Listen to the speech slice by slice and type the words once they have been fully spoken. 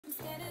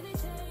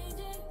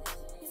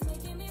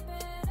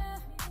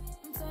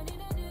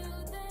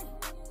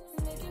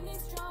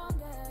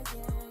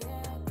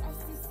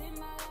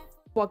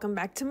Welcome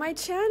back to my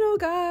channel,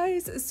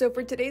 guys. So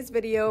for today's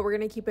video, we're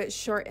gonna keep it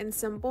short and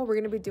simple. We're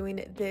gonna be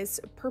doing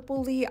this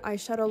purpley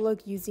eyeshadow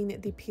look using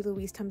the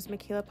Plouise x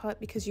Mikayla palette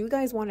because you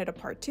guys wanted a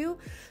part 2.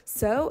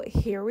 So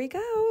here we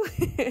go.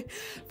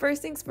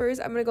 First things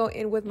first, I'm gonna go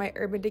in with my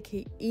Urban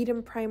Decay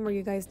Eden primer.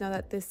 You guys know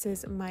that this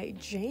is my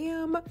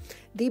jam,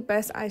 the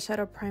best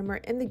eyeshadow primer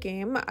in the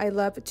game. I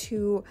love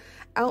to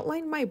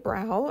outline my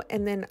brow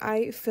and then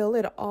I fill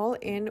it all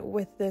in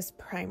with this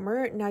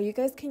primer. Now you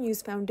guys can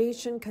use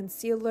foundation,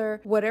 concealer,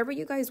 whatever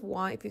you guys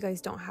want. If you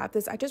guys don't have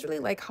this, I just really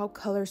like how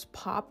colors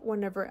pop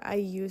whenever I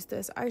use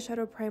this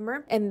eyeshadow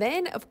primer. And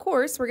then of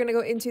course we're gonna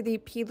go into the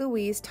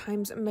Plouise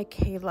x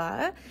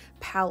Mikayla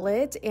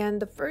palette,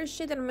 and the first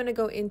shade that I'm gonna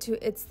go into,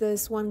 it's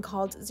this one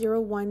called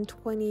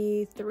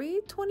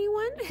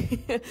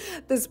 012321.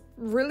 This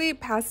really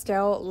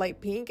pastel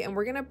light pink, and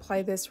we're gonna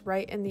apply this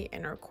right in the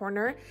inner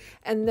corner.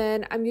 And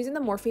then I'm using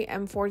the Morphe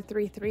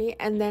M433,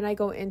 and then I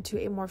go into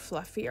a more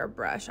fluffier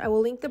brush. I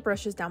will link the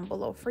brushes down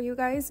below for you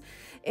guys.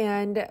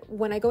 And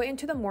when I go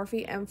into the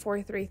Morphe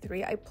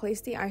M433, I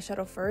place the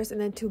eyeshadow first, and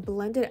then to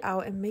blend it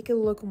out and make it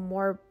look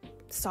more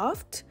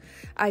soft,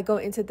 I go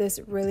into this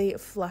really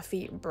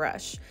fluffy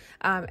brush.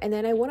 And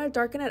then I want to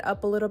darken it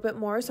up a little bit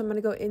more, so I'm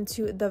going to go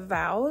into the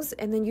Vows,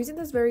 and then using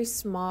this very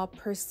small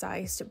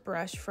precise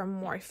brush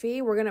from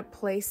Morphe, we're going to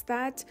place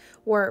that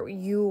where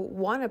you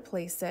want to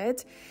place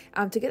it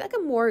to get like a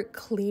more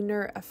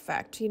cleaner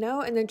effect, you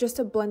know. And then just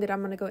to blend it, I'm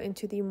going to go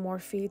into the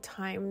Morphe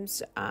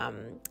x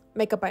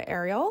Makeup by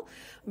Ariel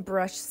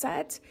brush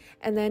set,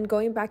 and then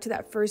going back to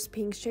that first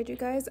pink shade, you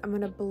guys, I'm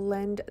gonna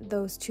blend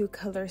those two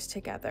colors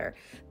together.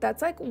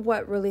 That's like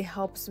what really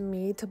helps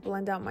me to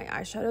blend out my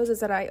eyeshadows,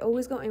 is that I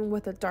always go in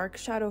with a dark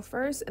shadow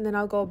first, and then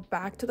I'll go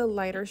back to the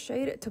lighter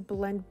shade to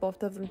blend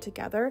both of them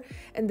together.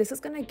 And this is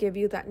gonna give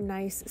you that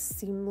nice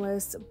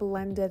seamless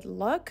blended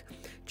look.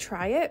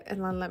 Try it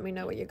and then let me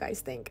know what you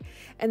guys think.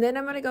 And then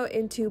I'm gonna go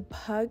into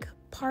Pug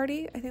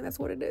Party, I think that's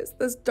what it is,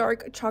 this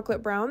dark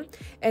chocolate brown.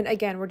 And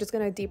again, we're just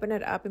gonna deepen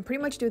it up and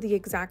pretty much do the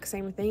exact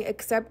same thing,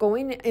 except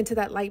going into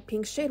that light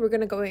pink shade, we're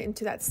gonna go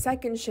into that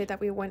second shade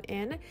that we went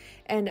in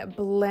and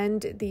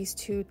blend these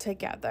two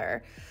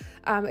together.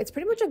 It's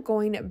pretty much a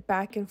going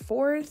back and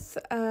forth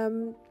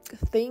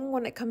thing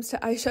when it comes to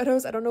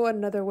eyeshadows. I don't know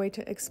another way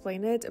to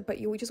explain it, but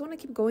we just want to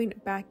keep going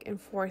back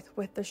and forth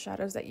with the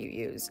shadows that you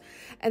use.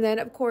 And then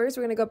of course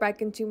we're going to go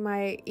back into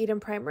my Eden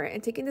primer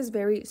and taking this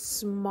very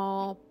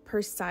small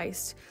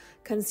precise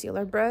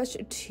concealer brush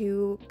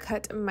to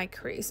cut my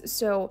crease.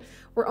 So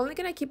we're only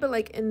going to keep it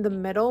like in the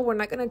middle. We're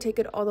not going to take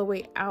it all the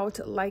way out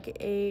like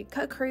a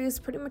cut crease.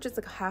 Pretty much it's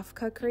like a half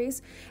cut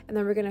crease, and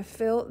then we're going to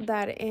fill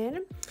that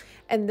in,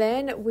 and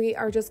then we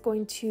are just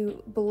going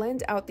to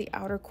blend out the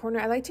outer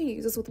corner. I like to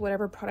use this with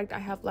whatever product I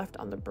have left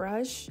on the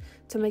brush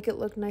to make it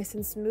look nice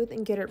and smooth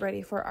and get it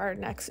ready for our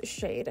next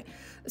shade.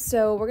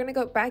 So we're going to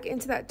go back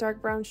into that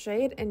dark brown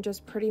shade and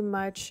just pretty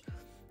much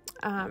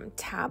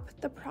tap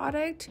the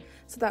product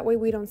so that way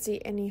we don't see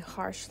any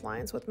harsh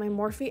lines with my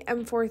Morphe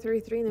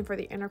M433, and then for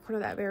the inner corner,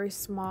 that very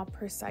small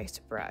precise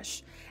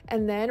brush.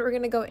 And then we're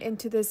gonna go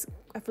into this,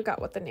 I forgot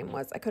what the name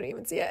was, I couldn't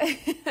even see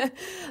it.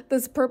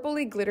 This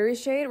purpley glittery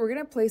shade, we're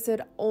gonna place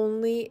it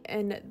only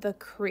in the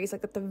crease,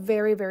 like at the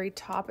very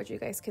top, as you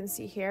guys can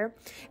see here.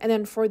 And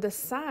then for the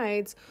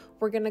sides,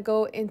 we're gonna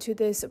go into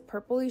this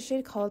purpley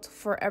shade called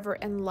Forever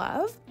in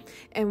Love,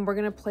 and we're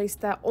gonna place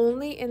that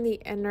only in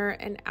the inner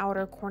and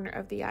outer corner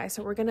of the eye.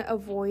 So we're gonna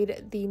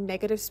avoid the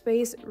negative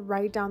space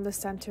right down the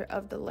center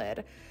of the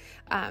lid.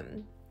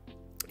 And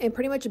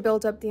pretty much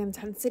build up the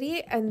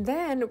intensity. And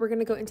then we're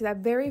gonna go into that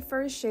very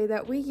first shade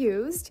that we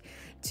used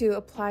to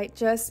apply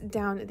just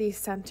down the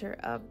center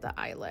of the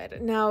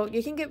eyelid. Now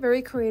you can get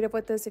very creative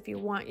with this if you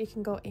want. You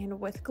can go in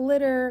with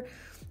glitter,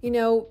 you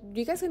know,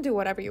 you guys can do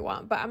whatever you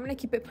want, but I'm gonna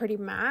keep it pretty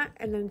matte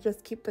and then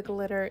just keep the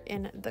glitter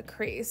in the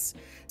crease.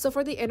 So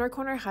for the inner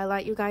corner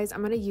highlight, you guys,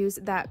 I'm gonna use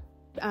that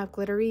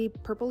glittery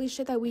purpley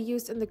shade that we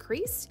used in the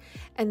crease,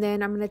 and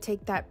then I'm going to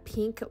take that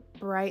pink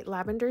bright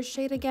lavender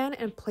shade again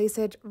and place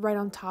it right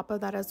on top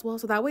of that as well,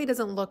 so that way it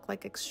doesn't look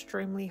like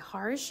extremely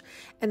harsh.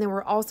 And then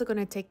we're also going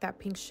to take that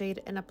pink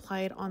shade and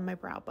apply it on my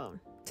brow bone.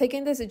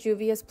 Taking this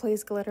Juvia's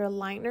Place glitter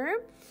liner,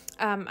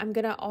 I'm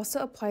gonna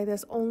also apply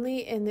this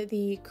only in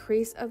the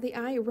crease of the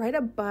eye, right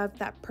above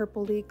that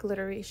purpley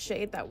glittery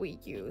shade that we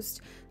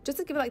used, just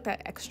to give it like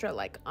that extra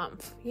like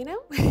oomph, you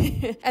know.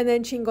 And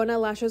then Chingona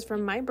lashes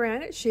from my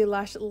brand,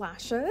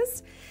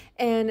 SHELASHEDLASHES,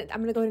 and I'm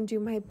gonna go ahead and do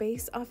my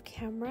base off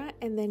camera,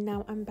 and then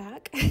now I'm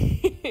back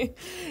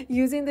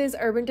using this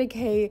Urban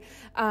Decay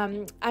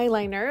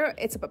eyeliner.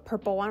 It's a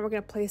purple one. We're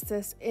gonna place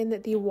this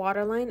in the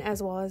waterline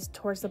as well as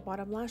towards the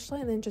bottom lash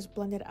line, and then just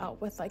blend it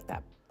out with like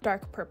that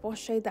dark purple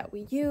shade that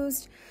we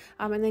used,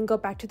 and then go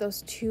back to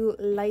those two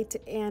light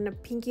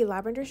and pinky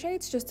lavender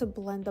shades just to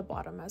blend the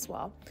bottom as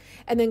well.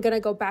 And then gonna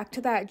go back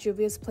to that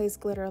Juvia's Place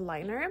glitter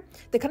liner.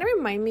 They kind of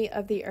remind me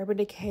of the Urban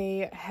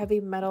Decay heavy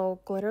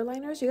metal glitter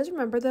liners. You guys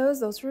remember those?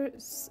 Those were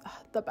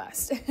the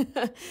best.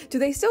 Do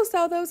they still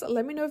sell those?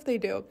 Let me know if they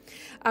do.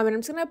 And I'm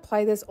just gonna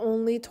apply this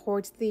only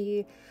towards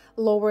the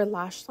lower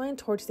lash line,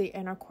 towards the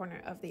inner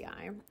corner of the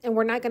eye. And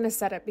we're not going to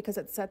set it because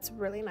it sets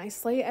really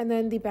nicely. And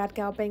then the Bad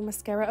Gal Bang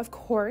mascara, of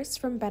course,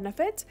 from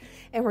Benefit.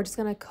 And we're just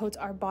going to coat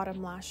our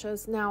bottom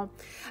lashes. Now,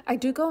 I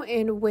do go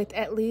in with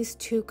at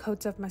least 2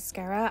 coats of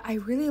mascara. I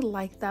really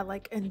like that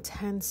like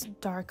intense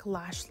dark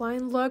lash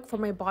line look for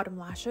my bottom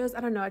lashes.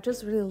 I don't know, I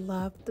just really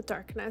love the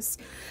darkness.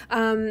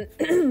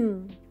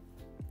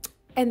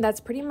 And that's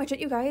pretty much it,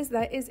 you guys.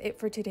 That is it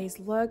for today's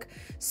look.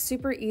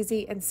 Super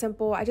easy and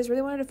simple. I just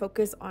really wanted to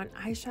focus on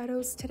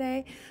eyeshadows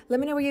today. Let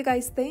me know what you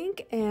guys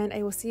think, and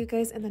I will see you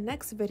guys in the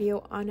next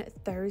video on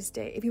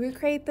Thursday. If you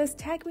recreate this,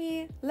 tag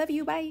me. Love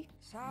you. Bye.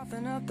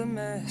 Soften up the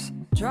mess,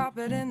 drop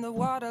it in the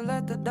water,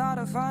 let the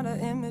daughter find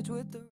an image with the